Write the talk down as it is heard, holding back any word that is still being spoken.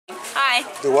Hi.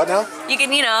 Do what now? You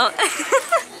can, you know.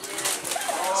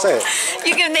 Say it.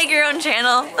 You can make your own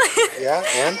channel. Yeah,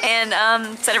 and?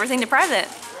 And set everything to private.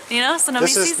 You know, so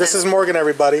nobody sees This is Morgan,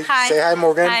 everybody. Hi. Say hi,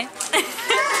 Morgan. Hi.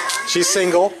 She's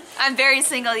single. I'm very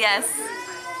single, yes.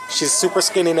 She's super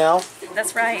skinny now.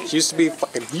 That's right. She used to be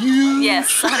fucking huge.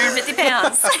 Yes, 150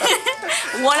 pounds.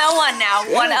 101 now,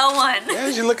 Yeah. 101.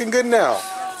 Yeah, she's looking good now.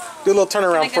 Do a little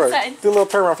turnaround for it. Do a little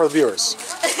turnaround for the viewers.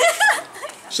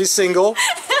 She's single.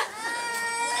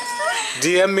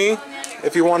 DM me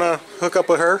if you want to hook up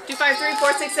with her.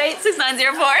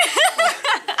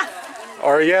 253-468-6904.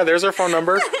 Or yeah, there's her phone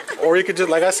number. Or you could just,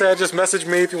 like I said, just message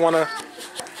me if you want to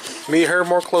meet her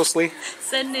more closely.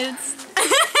 Send nudes.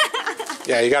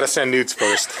 Yeah, you got to send nudes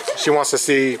first. She wants to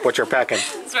see what you're packing.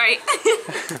 That's right.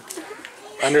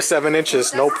 Under 7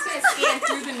 inches, nope. Scan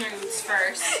through the nudes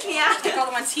first. Yeah. Pick all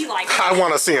the ones he likes. I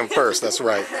want to see him first, that's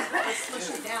right.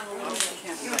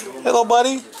 Hello,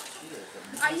 buddy.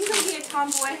 Are you gonna be a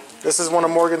tomboy? This is one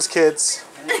of Morgan's kids.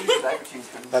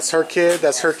 That's her kid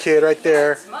right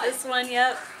there. This one,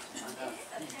 yep.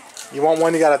 You want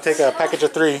one, you got to take a package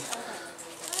of 3.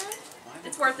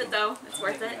 It's worth it though. It's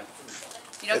worth it.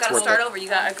 You don't It's gotta worth start it. over. You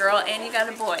got a girl and you got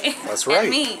a boy. That's right. And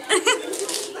me.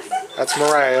 That's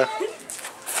Mariah.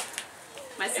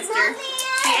 My sister.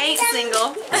 She ain't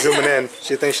single. Zooming in.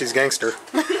 She thinks she's gangster.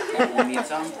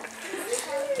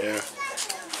 Yeah.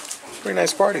 Pretty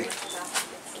nice party.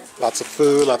 Lots of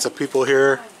food, lots of people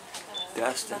here.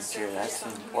 Dustin's here, that's the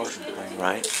important thing,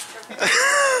 right?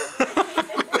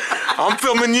 I'm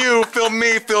filming you. Film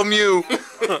me. Film you.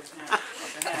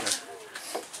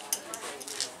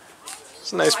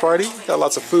 It's a nice party. Got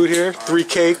lots of food here. 3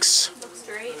 cakes. Looks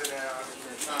great.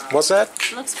 What's that?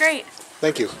 Looks great.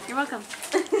 Thank you. You're welcome.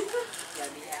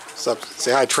 What's up?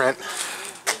 Say hi, Trent.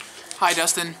 Hi,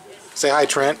 Dustin. Say hi,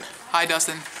 Trent. Hi,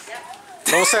 Dustin.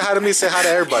 Don't say hi to me. Say hi to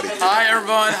everybody. Hi,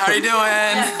 everyone. How are you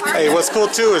doing? Hey, what's cool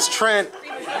too is Trent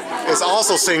is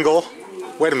also single.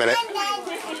 Wait a minute.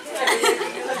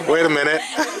 Wait a minute.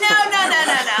 No.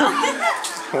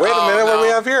 Wait a minute. What do we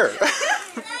have here?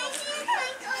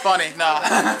 Funny, nah.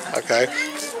 Okay.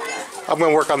 I'm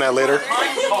gonna work on that later.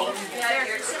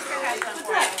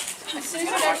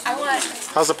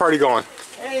 How's the party going?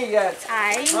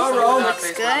 Hi.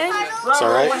 Looks good. It's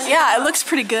all right. Yeah, it looks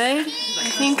pretty good. I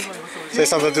think. Say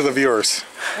something to the viewers.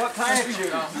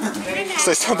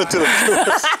 Say something to the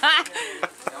viewers.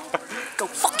 Go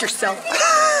fuck yourself.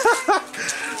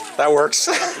 That works.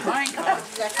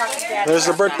 There's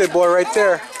the birthday boy right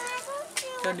there.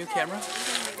 Got a new camera?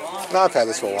 No, I've had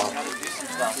this for a while.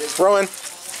 Rowan.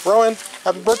 Rowan,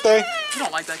 happy birthday. You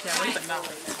don't like that camera, you think not.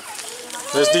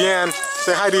 There's Deanne.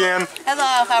 Say hi, Deanne.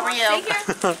 Hello, how are you?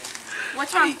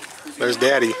 What's wrong? There's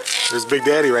Daddy. There's Big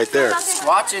Daddy right there.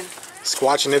 Watching.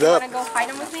 Squatching it up. Wanna go fight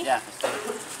him with me? Yeah.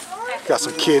 Got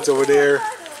some kids over there.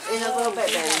 In a little bit,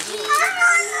 baby.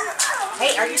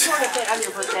 Hey, are you trying to fit on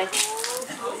your birthday?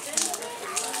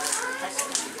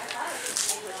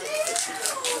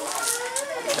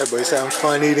 Everybody's having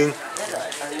fun eating.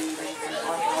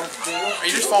 Are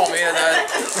you just following me to that?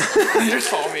 You just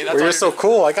follow me. That's Well, all you're so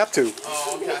cool. I got to. Look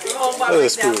Oh, okay. at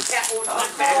this food.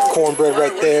 Cornbread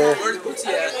right there. Where's Bootsy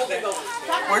at?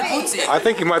 Where's Bootsy? I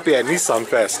think you might be at Nissan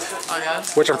Fest, Oh, yeah?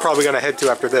 which I'm probably going to head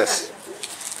to after this.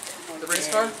 The race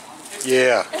car?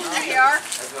 Yeah. There you are.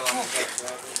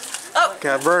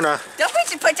 Got Verna. Don't be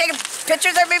taking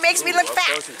pictures of me makes me look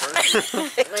fat.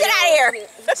 Get out of here.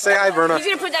 Say hi, Verna. He's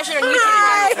gonna put that shit on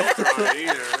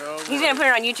YouTube. He's gonna put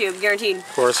it on YouTube, guaranteed.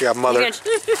 Of course, you got Mother.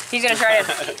 He's gonna try to.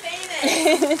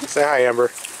 Say hi, Amber.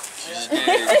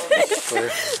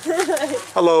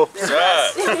 Hello.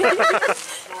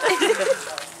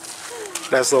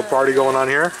 Nice little party going on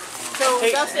here. So,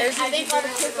 Dustin, I think all the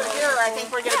kids are here. I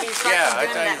think we're going to be Yeah, I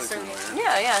doing thought that you soon. looked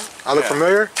Yeah. I look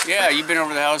familiar? Yeah, you've been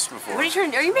over the house before. What are you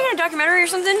trying? Are you making a documentary or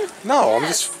something? No, I'm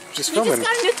just filming.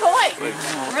 Got a new toy.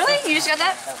 Really? You just got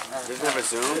that? Doesn't have a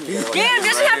Zoom? Damn,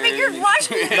 doesn't have fingers. Watch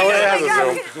me. No, it has a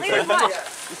Zoom. Leave it watch.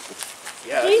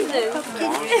 Yeah,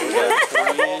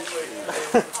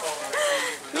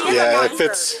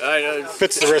 it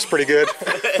fits the rest pretty good.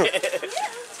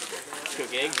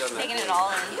 Taking it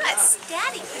all in. You got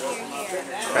static when you're here.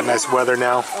 Got nice weather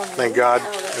now, thank God.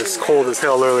 It's cold as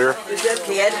hell earlier. You good,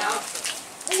 kid?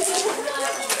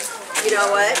 You know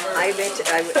what? I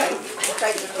tried to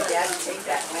get your dad to take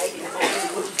that wagon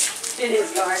in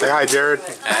his car. Say hi, Jared.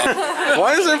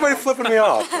 Why is everybody flipping me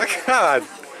off? My God.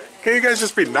 Can you guys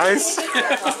just be nice?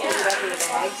 Yeah.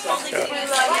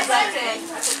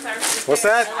 What's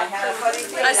that?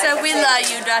 I said we love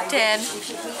you, Dustin.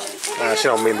 She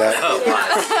don't mean that.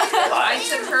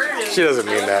 She doesn't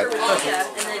mean that.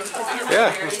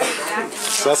 Yeah.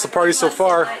 So that's the party so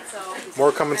far.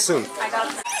 More coming soon. I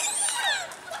got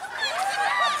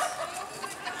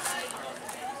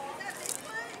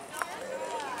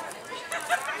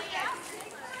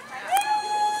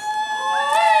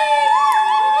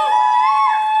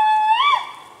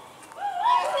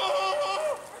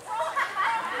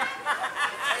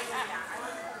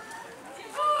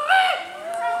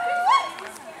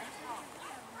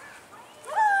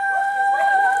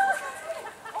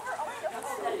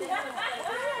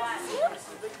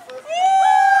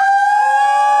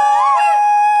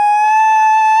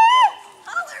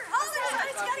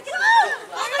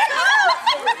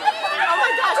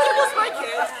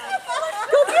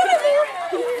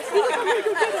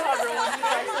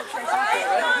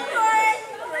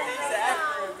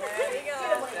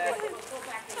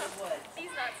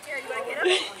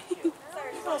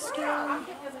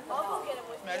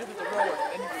Imagine with the Rowan.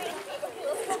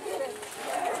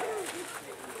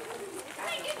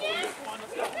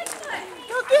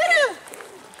 Go get him!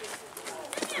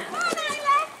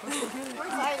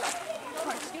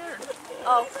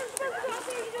 Oh.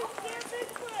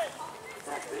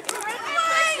 He's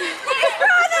running!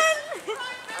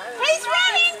 He's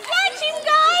running! Catch him,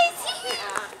 guys!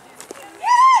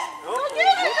 Go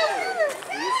get him!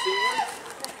 Do you see him?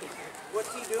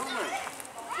 What's he doing?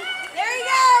 There he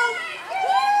goes!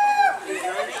 He's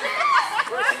running?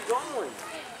 Where's he going?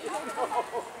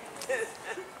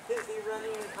 Is he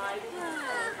running and hiding?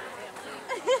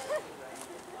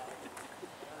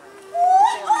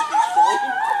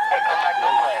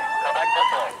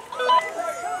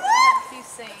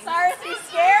 Cyrus, you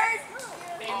scared?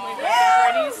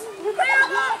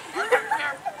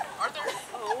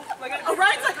 Oh,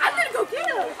 Ryan's like, I'm gonna go get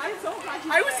him.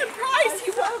 I was surprised.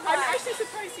 I'm actually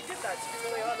surprised he did that, to be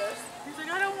really honest. He's like,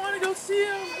 I don't want to go see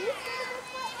him.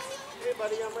 Hey,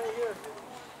 buddy, I'm right here.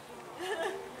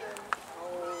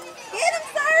 Get him,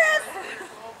 Cyrus!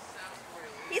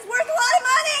 He's worth a lot of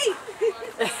money!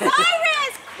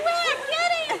 Cyrus, quick,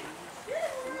 get him!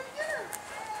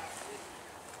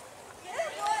 Get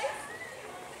him, boys!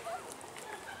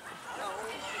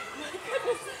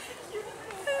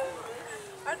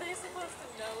 Are they supposed to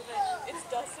know that it's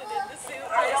Dustin in the suit?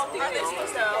 I don't think they're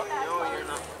supposed to know. No, you're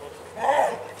not.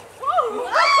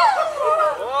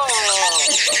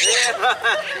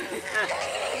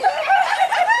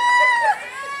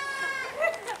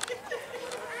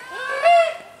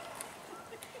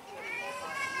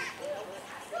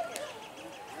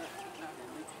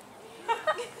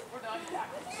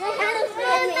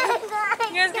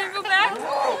 You guys gonna go back?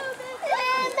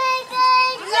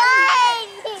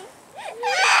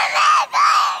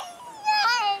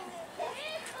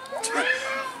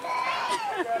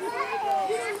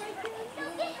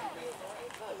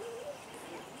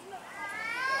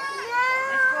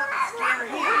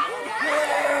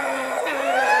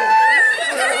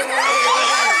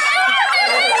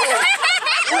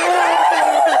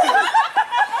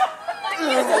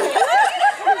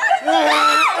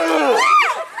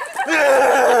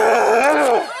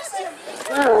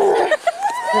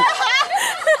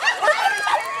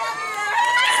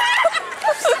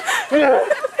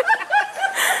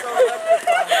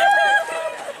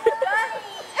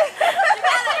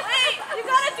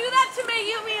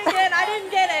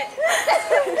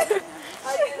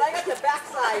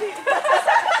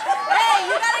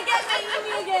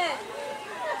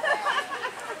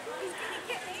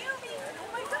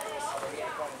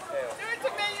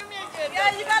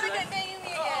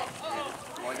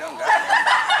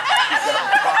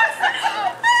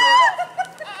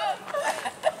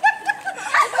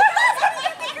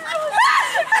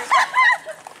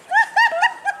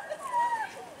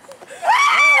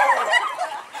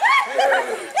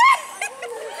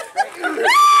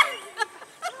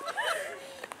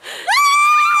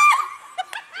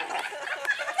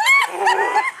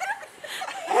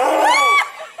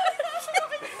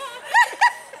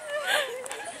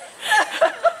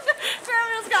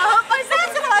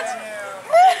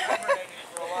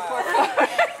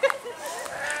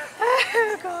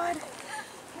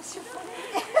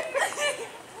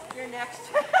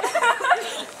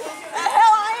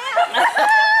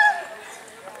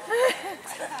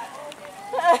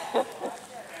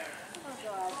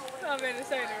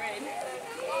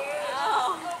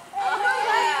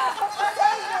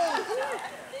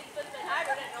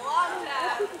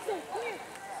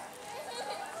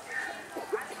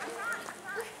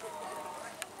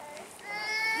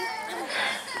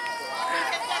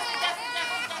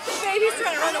 Baby's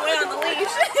trying to run away on the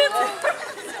leash.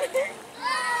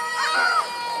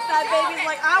 That baby's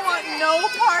like, I want no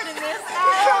part in this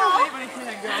at all. Anybody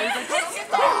can't go. He's like,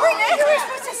 We're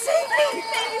supposed to save me.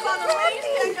 Baby's on the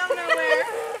leash.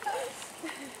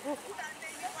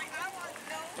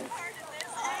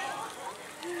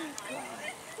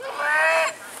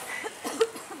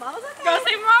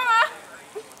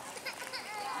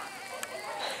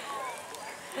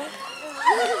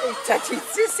 touchy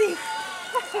sissy.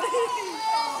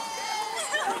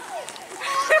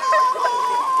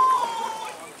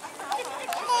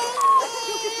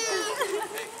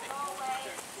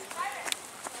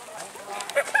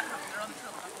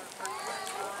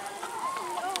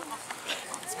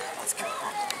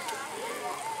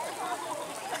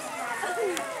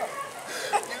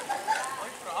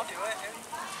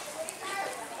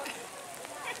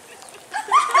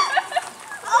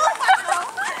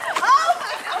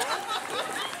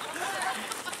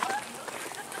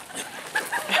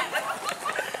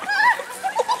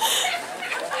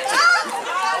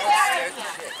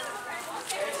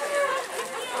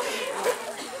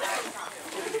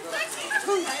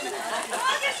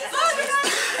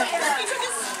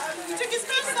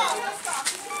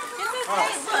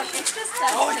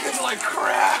 All the kids are like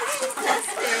crap.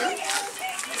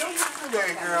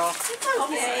 Hey, girl.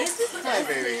 Okay. Hi,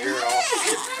 baby girl.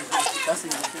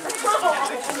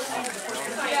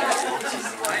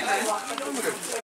 Look at